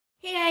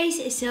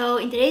guys, so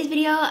in today's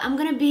video I'm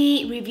gonna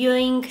be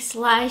reviewing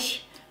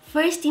slash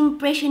first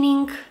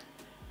impressioning,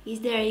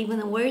 is there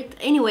even a word?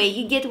 Anyway,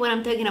 you get what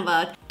I'm talking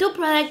about. Two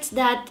products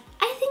that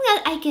I think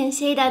that I can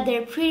say that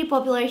they're pretty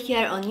popular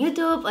here on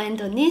YouTube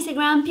and on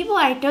Instagram. People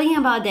are talking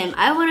about them.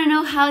 I want to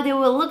know how they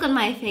will look on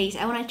my face.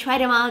 I want to try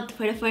them out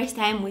for the first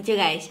time with you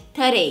guys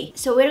today.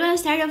 So we're gonna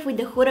start off with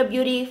the Huda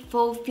Beauty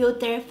Faux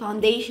Filter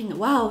Foundation.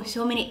 Wow,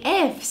 so many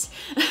F's.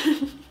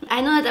 I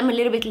know that I'm a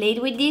little bit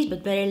late with this,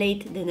 but better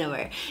late than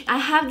never. I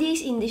have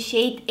this in the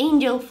shade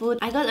Angel Food.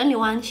 I got only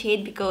one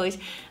shade because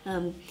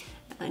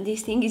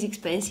this thing is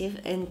expensive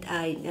and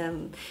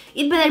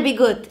it better be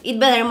good. It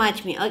better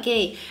match me,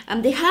 okay?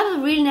 They have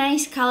a really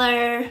nice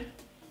color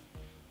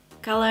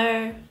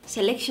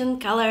selection,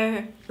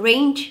 color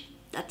range.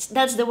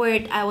 That's the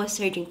word I was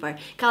searching for,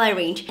 color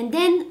range. And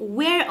then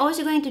we're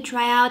also going to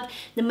try out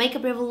the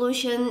Makeup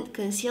Revolution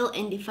Conceal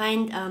and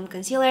Define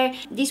Concealer.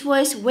 This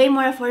was way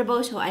more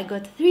affordable, so I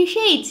got 3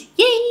 shades.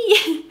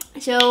 Yay!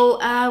 So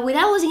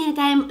without losing any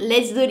time,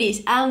 let's do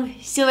this. I'm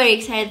super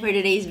excited for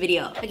today's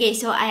video. Okay,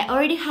 so I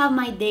already have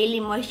my daily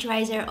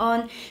moisturizer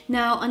on.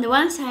 Now on the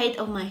one side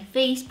of my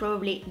face,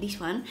 probably this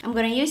one, I'm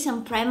gonna use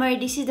some primer.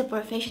 This is the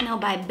Professional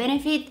by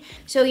Benefit.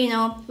 So you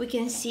know, we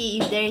can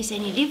see if there is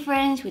any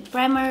difference with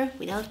primer,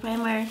 without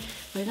primer.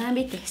 We're gonna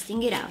be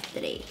testing it out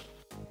today.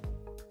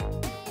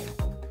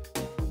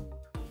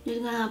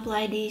 Just gonna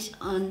apply this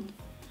on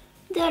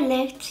the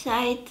left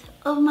side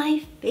of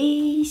my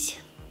face.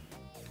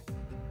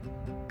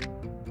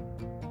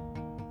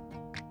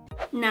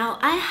 Now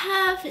I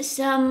have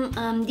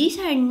some, these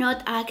are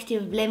not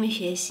active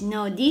blemishes,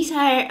 no, these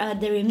are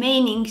the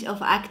remainings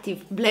of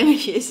active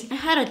blemishes. I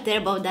had a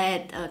terrible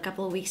diet a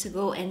couple of weeks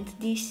ago and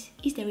this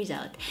is the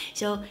result.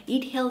 So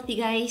eat healthy,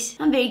 guys.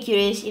 I'm very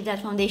curious if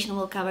that foundation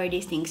will cover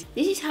these things.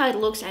 This is how it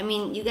looks. I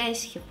mean, you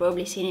guys have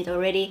probably seen it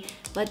already,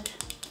 but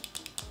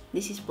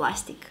this is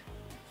plastic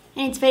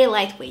and it's very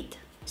lightweight.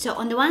 So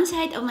on the one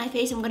side of my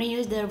face, I'm gonna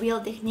use the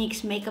Real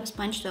Techniques makeup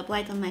sponge to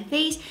apply it on my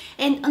face,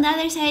 and on the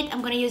other side,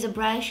 I'm gonna use a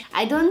brush.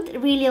 I don't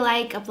really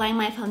like applying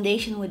my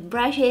foundation with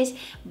brushes,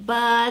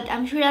 but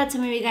I'm sure that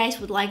some of you guys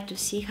would like to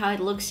see how it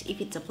looks if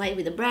it's applied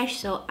with a brush,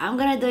 so I'm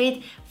gonna do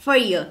it for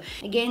you.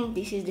 Again,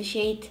 this is the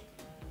shade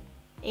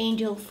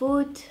Angel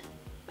Food.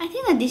 I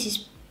think that this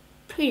is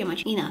pretty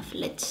much enough.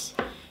 Let's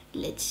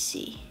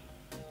see.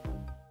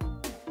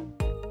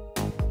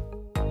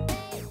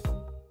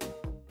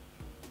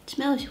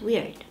 Smells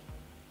weird.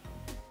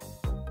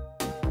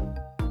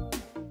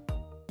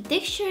 The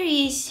texture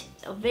is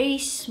very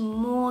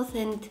smooth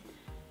and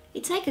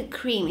it's like a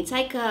cream. It's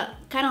like a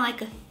kind of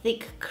like a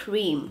thick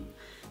cream.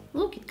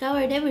 Look, it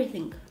covered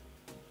everything.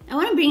 I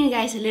want to bring you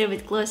guys a little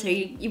bit closer.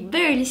 You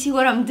barely see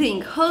what I'm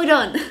doing. Hold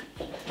on.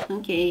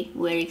 Okay,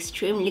 we're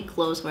extremely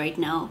close right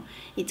now.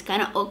 It's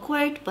kind of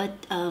awkward,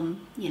 but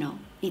you know,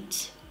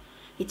 it's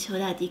so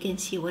that you can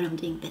see what I'm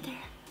doing better.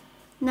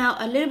 Now,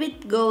 a little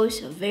bit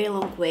goes a very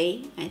long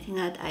way. I think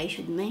that I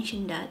should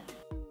mention that.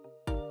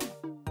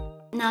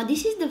 Now,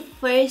 this is the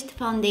first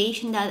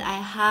foundation that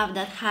I have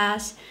that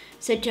has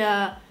such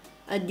a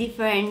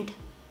different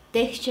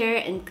texture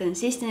and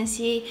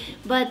consistency,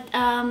 but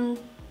I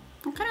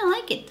kind of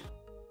like it.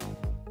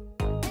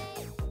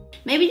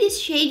 Maybe this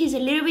shade is a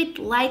little bit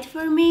light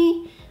for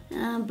me,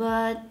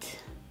 but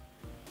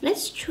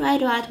let's try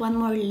to add one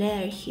more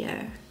layer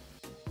here.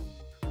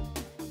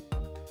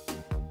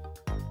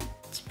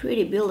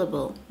 Pretty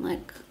buildable,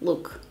 like,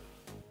 look.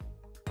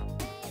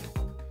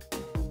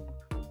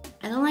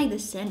 I don't like the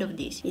scent of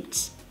this.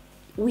 It's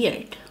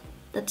weird.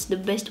 That's the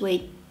best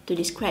way to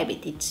describe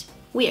it. It's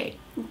weird.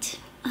 It's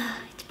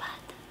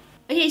bad.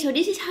 Okay, so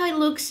this is how it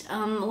looks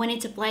when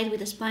it's applied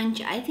with a sponge.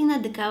 I think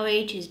that the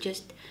coverage is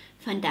just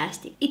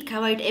fantastic. It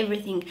covered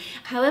everything.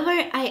 However,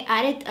 I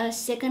added a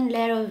second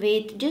layer of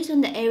it just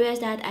on the areas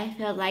that I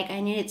felt like I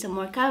needed some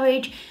more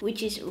coverage,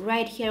 which is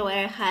right here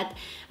where I had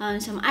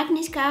some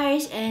acne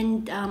scars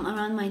and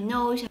around my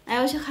nose. I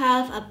also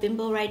have a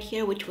pimple right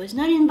here which was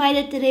not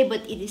invited today,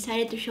 but it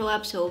decided to show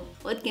up, so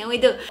what can we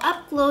do?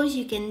 Up close,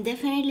 you can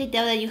definitely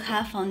tell that you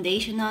have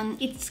foundation on.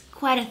 It's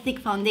quite a thick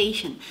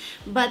foundation,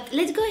 but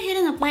let's go ahead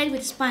and apply it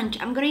with sponge.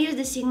 I'm gonna use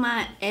the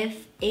Sigma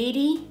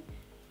F80.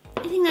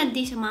 I think that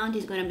this amount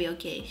is gonna be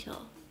okay, so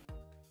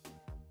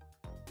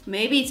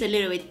maybe it's a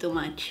little bit too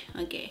much.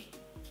 Okay.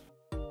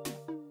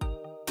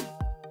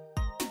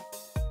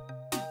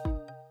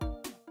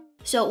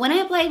 So when I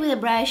apply it with a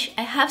brush,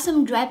 I have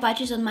some dry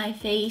patches on my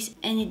face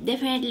and it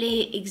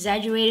definitely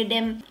exaggerated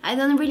them. I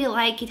don't really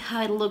like it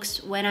how it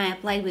looks when I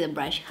apply it with a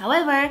brush.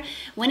 However,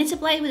 when it's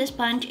applied with a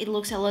sponge, it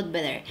looks a lot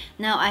better.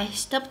 Now I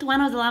stopped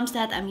one of the lamps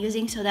that I'm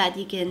using so that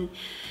you can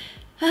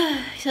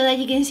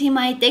see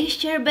my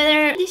texture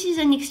better. This is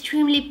an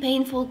extremely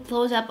painful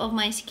close-up of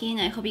my skin.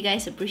 I hope you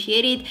guys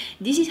appreciate it.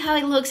 This is how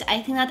it looks.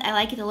 I think that I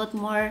like it a lot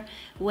more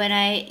when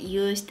I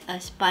used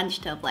a sponge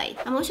to apply it.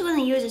 I'm also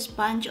going to use a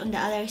sponge on the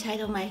other side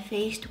of my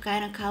face to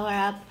kind of cover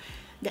up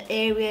the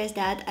areas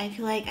that I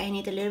feel like I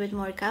need a little bit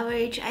more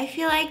coverage. I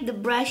feel like the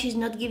brush is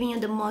not giving you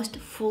the most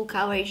full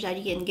coverage that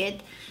you can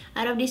get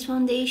out of this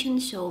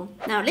foundation. So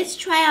now let's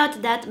try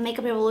out that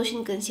Makeup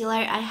Revolution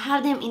concealer. I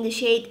have them in the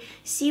shade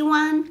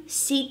C1,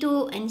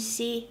 C2 and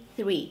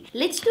C3.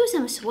 Let's do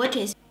some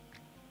swatches.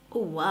 Oh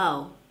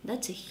wow,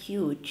 that's a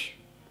huge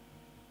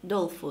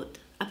doll foot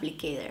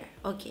applicator.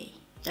 Okay,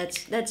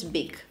 that's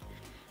big.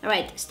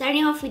 Alright,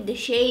 starting off with the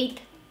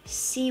shade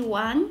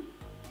C1.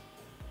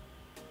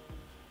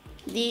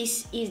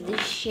 This is the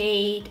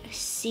shade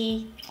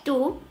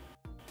C2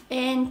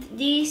 and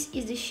this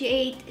is the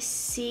shade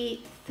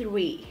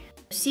C3.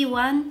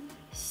 C1,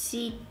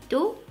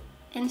 C2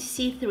 and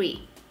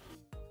C3.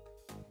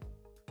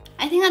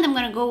 I think that I'm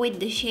gonna go with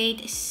the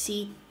shade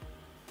C1.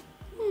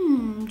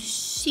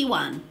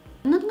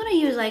 I'm not gonna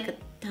use like a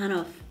ton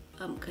of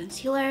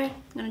concealer. I'm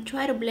gonna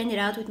try to blend it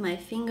out with my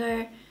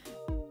finger.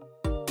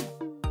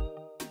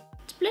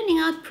 It's blending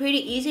out pretty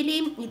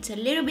easily. It's a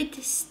little bit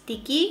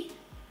sticky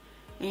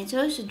and it's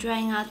also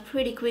drying out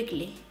pretty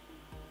quickly.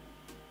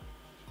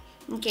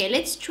 Okay,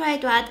 let's try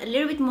to add a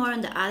little bit more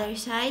on the other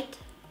side.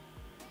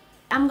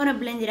 I'm gonna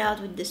blend it out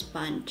with the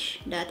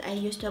sponge that I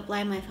used to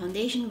apply my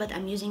foundation, but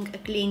I'm using a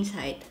clean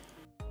side.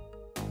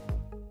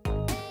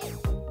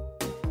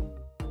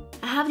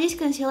 I have this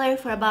concealer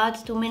for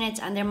about 2 minutes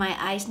under my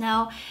eyes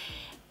now,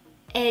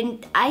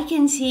 and I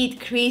can see it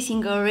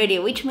creasing already,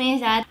 which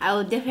means that I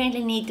will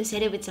definitely need to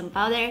set it with some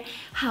powder.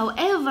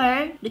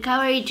 However, the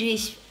coverage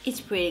is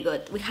pretty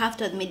good. We have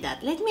to admit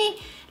that. Let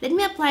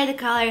me apply the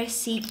color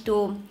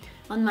C2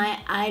 on my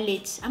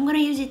eyelids. I'm gonna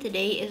use it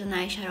today as an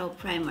eyeshadow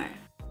primer.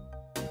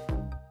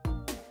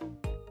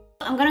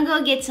 I'm gonna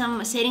go get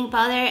some setting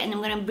powder and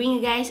I'm gonna bring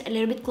you guys a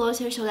little bit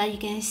closer so that you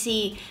can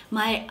see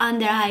my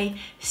under eye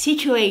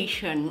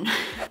situation.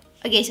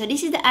 Okay, so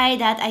this is the eye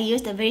that I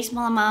used a very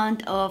small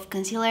amount of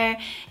concealer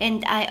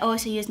and I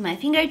also used my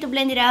finger to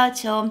blend it out.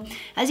 So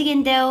as you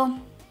can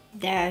tell,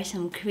 there are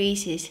some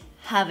creases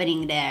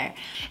happening there.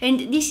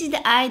 And this is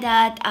the eye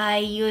that I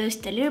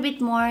used a little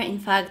bit more, in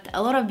fact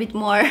a lot of bit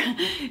more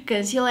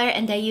concealer,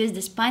 and I used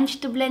the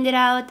sponge to blend it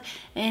out,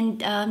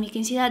 and you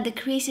can see that the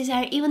creases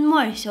are even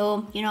more.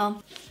 So you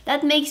know,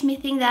 that makes me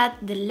think that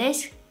the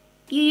less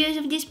you use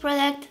of this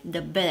product,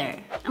 the better.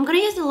 I'm gonna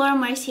use the Laura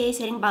Mercier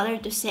setting powder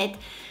to set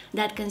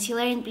that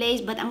concealer in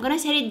place, but I'm gonna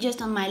set it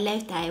just on my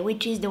left eye,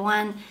 which is the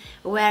one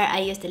where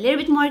I used a little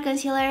bit more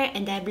concealer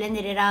and I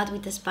blended it out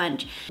with a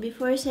sponge.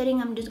 Before setting,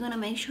 I'm just gonna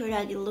make sure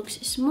that it looks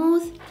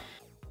smooth.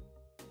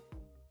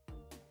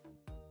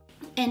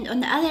 And on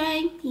the other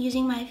eye,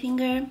 using my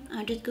finger,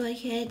 I'll just go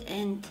ahead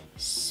and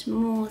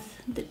smooth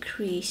the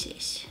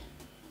creases.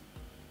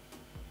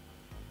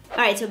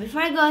 Alright, so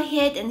before I go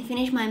ahead and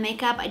finish my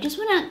makeup, I just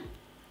wanna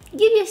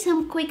give you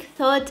some quick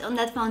thoughts on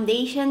that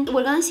foundation.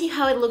 We're gonna see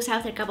how it looks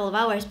after a couple of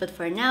hours, but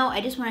for now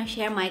I just want to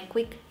share my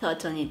quick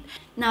thoughts on it.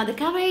 Now the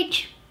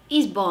coverage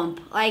is bomb.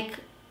 Like,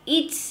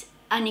 it's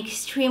an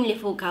extremely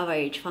full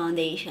coverage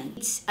foundation.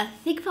 It's a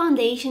thick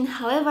foundation,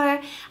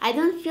 however, I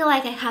don't feel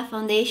like I have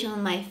foundation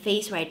on my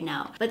face right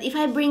now. But if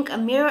I bring a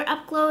mirror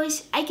up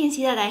close, I can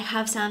see that I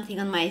have something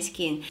on my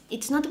skin.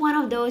 It's not one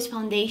of those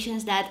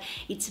foundations that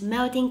it's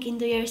melting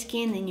into your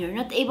skin and you're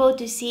not able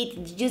to see it.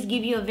 It just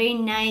gives you a very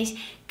nice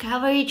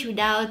coverage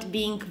without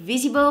being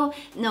visible.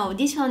 No,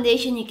 this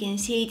foundation, you can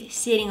see it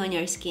sitting on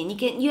your skin.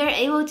 You are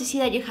able to see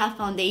that you have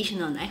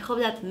foundation on. I hope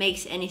that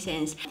makes any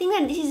sense. I think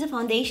that this is a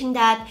foundation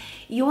that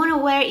you want to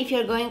wear if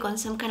you're going on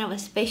some kind of a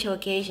special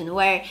occasion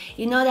where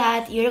you know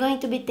that you're going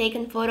to be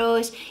taking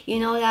photos, you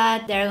know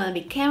that there are going to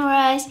be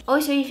cameras.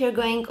 Also, if you're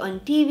going on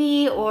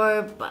TV,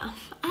 or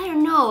I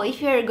don't know,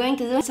 if you're going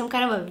to do some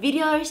kind of a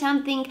video or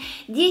something,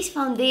 this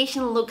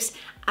foundation looks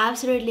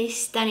absolutely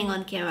stunning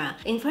on camera.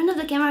 In front of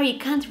the camera, you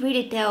can't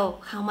really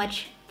tell how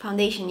much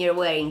foundation you're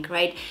wearing,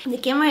 right? The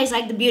camera is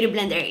like the beauty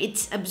blender,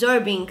 it's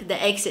absorbing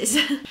the excess.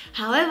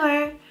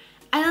 However,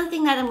 I don't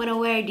think that I'm gonna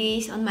wear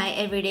this on my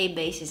everyday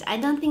basis. I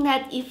don't think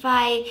that if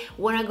I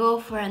wanna go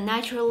for a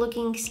natural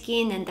looking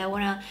skin and I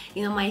wanna,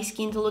 you know, my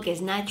skin to look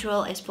as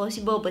natural as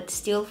possible but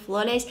still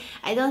flawless,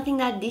 I don't think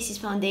that this is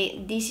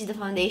the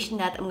foundation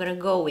that I'm gonna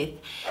go with.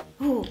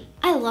 Ooh,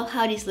 I love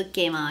how this look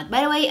came out.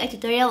 By the way, a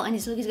tutorial on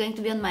this look is going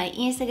to be on my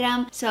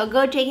Instagram, so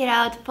go check it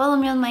out. Follow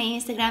me on my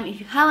Instagram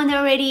if you haven't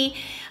already.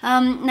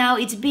 Now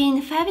it's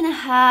been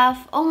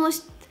 5.5,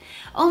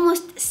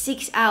 almost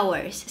 6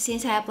 hours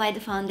since I applied the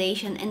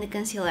foundation and the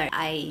concealer.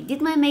 I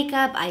did my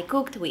makeup, I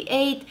cooked, we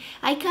ate,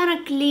 I kind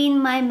of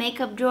cleaned my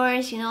makeup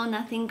drawers, you know,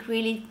 nothing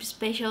really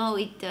special.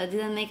 It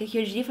didn't make a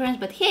huge difference,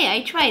 but hey,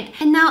 I tried.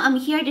 And now I'm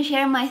here to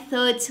share my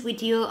thoughts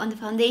with you on the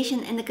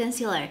foundation and the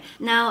concealer.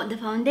 Now, the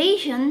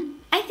foundation,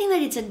 I think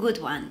that it's a good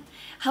one.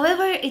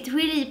 However, it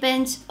really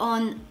depends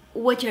on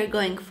what you're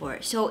going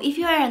for. So if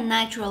you are a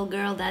natural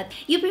girl that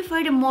you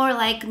prefer the more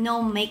like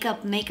no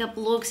makeup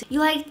looks, you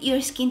like your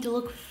skin to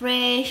look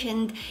fresh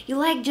and you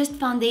like just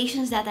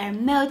foundations that are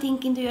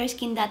melting into your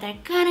skin, that are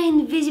kind of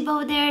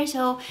invisible there,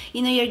 so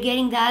you know you're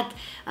getting that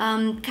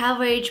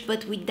coverage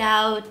but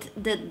without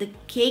the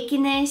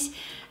cakiness,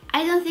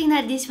 I don't think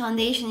that this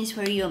foundation is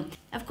for you.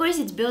 Of course,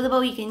 it's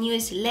buildable, you can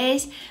use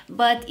less,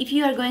 but if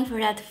you are going for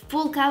that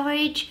full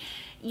coverage,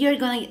 you're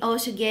gonna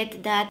also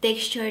get that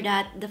texture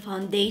that the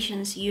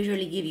foundations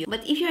usually give you.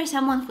 But if you're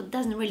someone who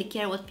doesn't really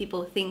care what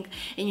people think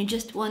and you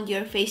just want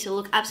your face to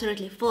look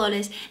absolutely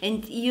flawless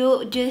and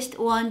you just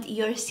want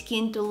your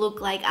skin to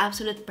look like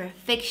absolute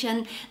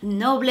perfection,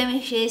 no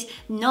blemishes,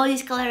 no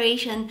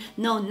discoloration,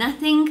 no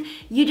nothing,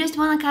 you just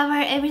want to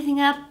cover everything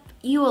up,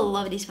 you will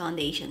love this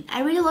foundation.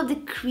 I really love the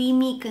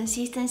creamy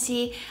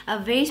consistency. A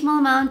very small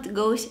amount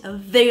goes a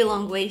very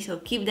long way, so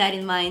keep that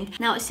in mind.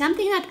 Now,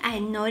 something that I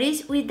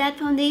noticed with that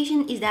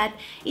foundation is that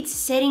it's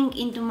setting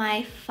into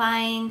my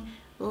fine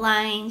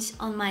lines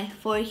on my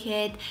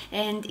forehead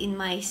and in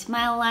my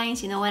smile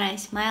lines. You know, when I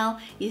smile,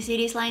 you see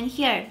this line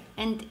here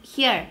and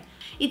here.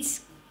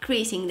 It's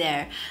creasing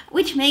there,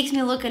 which makes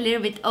me look a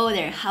little bit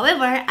older.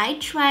 However, I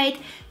tried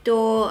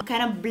to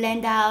kind of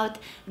blend out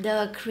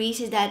the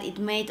creases that it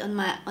made on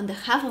the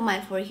half of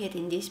my forehead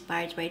in this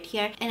part right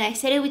here, and I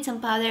set it with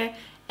some powder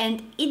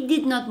and it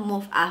did not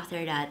move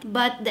after that.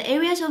 But the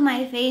areas of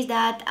my face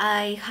that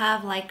I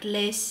have like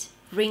less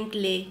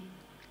wrinkly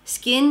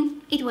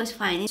skin, it was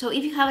fine. So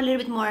if you have a little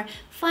bit more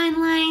fine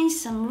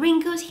lines, some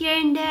wrinkles here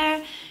and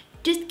there,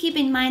 just keep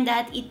in mind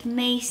that it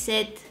may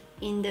set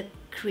in the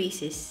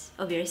creases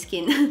of your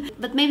skin.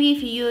 But maybe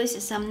if you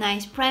use some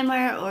nice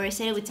primer or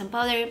set it with some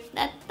powder,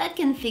 that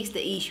can fix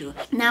the issue.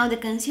 Now the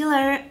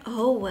concealer,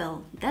 oh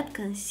well, that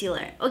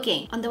concealer.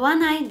 Okay, on the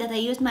one eye that I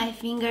used my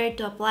finger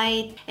to apply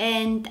it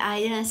and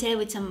I didn't set it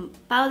with some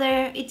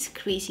powder, it's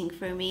creasing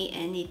for me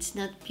and it's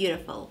not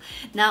beautiful.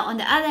 Now on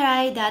the other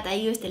eye that I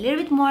used a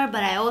little bit more,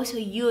 but I also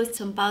used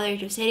some powder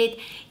to set it,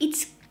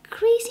 it's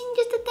creasing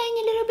just a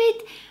tiny little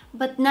bit,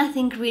 but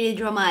nothing really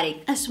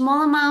dramatic. A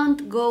small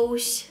amount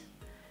goes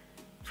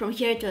from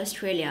here to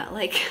Australia,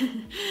 like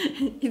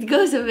it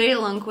goes a very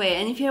long way.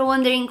 And if you're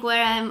wondering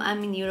where I'm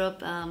in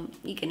Europe,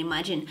 you can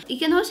imagine. You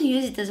can also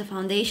use it as a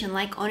foundation.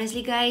 Like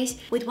honestly guys,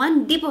 with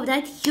one dip of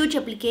that huge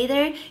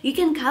applicator, you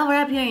can cover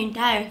up your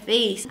entire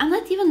face. I'm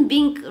not even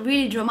being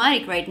really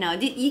dramatic right now.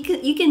 You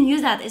can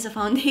use that as a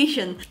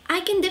foundation.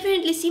 I can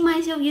definitely see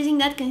myself using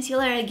that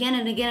concealer again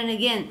and again and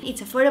again.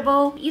 It's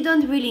affordable, you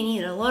don't really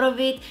need a lot of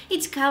it,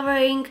 it's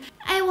covering.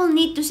 I will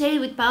need to set it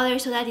with powder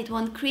so that it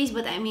won't crease,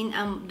 but I mean,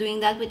 I'm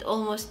doing that with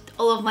almost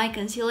all of my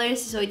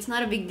concealers, so it's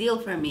not a big deal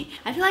for me.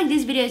 I feel like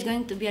this video is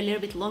going to be a little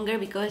bit longer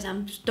because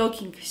I'm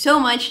talking so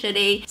much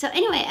today. So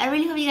anyway, I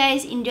really hope you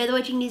guys enjoyed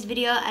watching this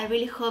video. I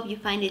really hope you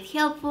find it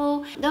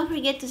helpful. Don't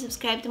forget to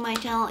subscribe to my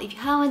channel if you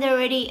haven't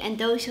already,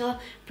 and also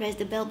press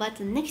the bell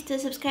button next to the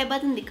subscribe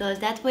button, because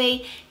that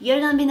way you're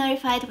gonna be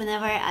notified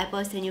whenever I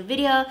post a new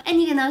video. And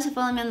you can also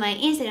follow me on my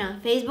Instagram,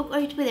 Facebook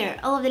or Twitter.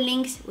 All of the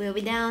links will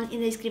be down in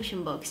the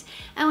description box.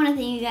 I want to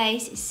thank you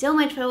guys so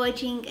much for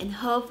watching, and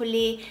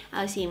hopefully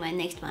I'll see you in my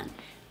next one.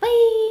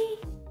 Bye!